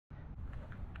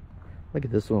Look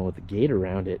at this one with the gate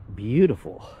around it.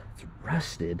 Beautiful. It's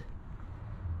rusted,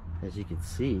 as you can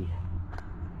see.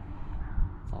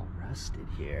 It's all rusted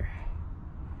here.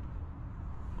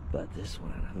 But this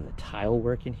one, and the tile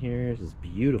work in here is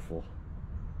beautiful.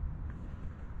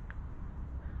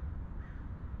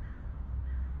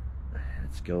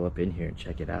 Let's go up in here and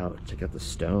check it out. Check out the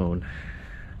stone.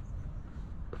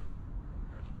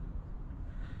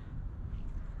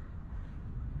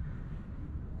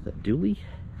 Is that Dooley?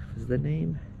 Is the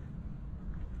name?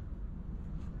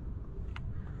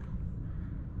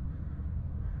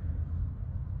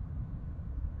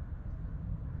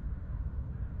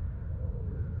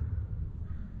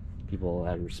 People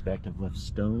out of respect have left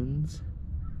stones.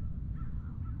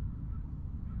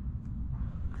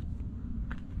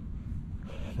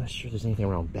 I'm not sure there's anything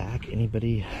around back.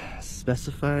 Anybody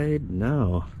specified?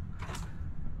 No.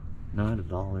 Not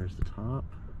at all. There's the top.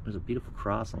 There's a beautiful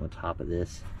cross on the top of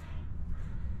this.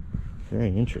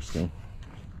 Very interesting.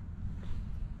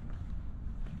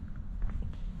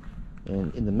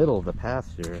 And in the middle of the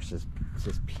path here, it says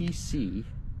PC.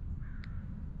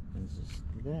 And it's just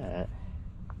that.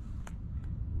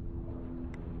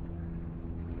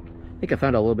 I think I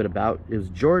found out a little bit about, it was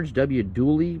George W.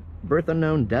 Dooley, birth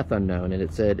unknown, death unknown, and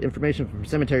it said information from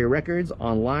cemetery records,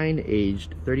 online,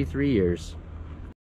 aged 33 years.